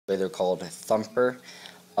They're called Thumper.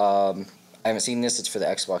 I haven't seen this. It's for the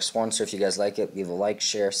Xbox One, so if you guys like it, leave a like,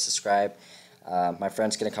 share, subscribe. My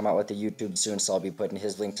friend's going to come out with the YouTube soon, so I'll be putting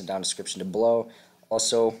his links in the down description below.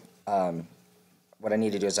 Also, what I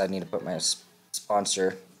need to do is I need to put my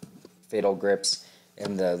sponsor, Fatal Grips,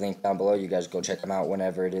 in the link down below. You guys go check them out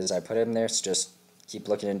whenever it is I put it in there, so just keep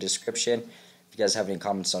looking in the description. If you guys have any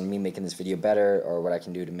comments on me making this video better, or what I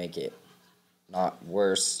can do to make it not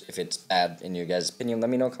worse, if it's bad in your guys' opinion, let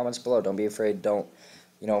me know in comments below. Don't be afraid. Don't,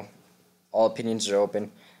 all opinions are open.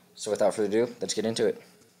 So without further ado, let's get into it.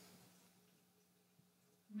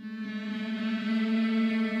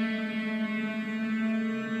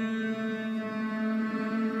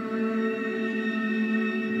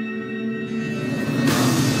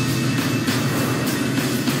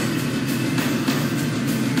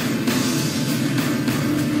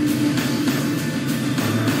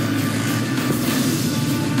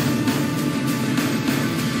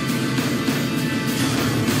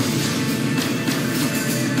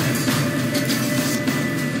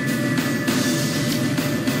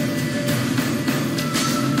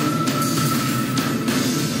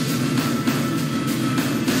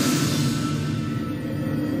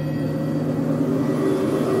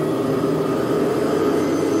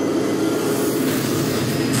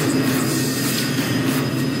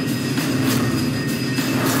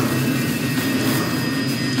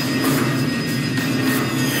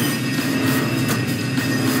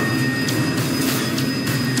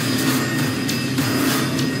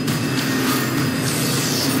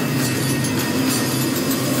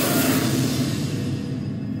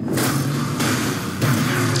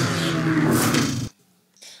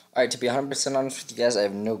 Alright, to be 100% honest with you guys, I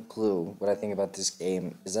have no clue what I think about this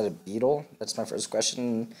game. Is that a beetle? That's my first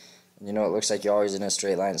question. It looks like you're always in a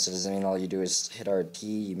straight line, so does that mean all you do is hit RT,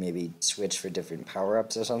 you maybe switch for different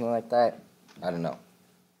power-ups or something like that? I don't know.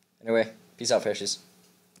 Anyway, peace out, fishes.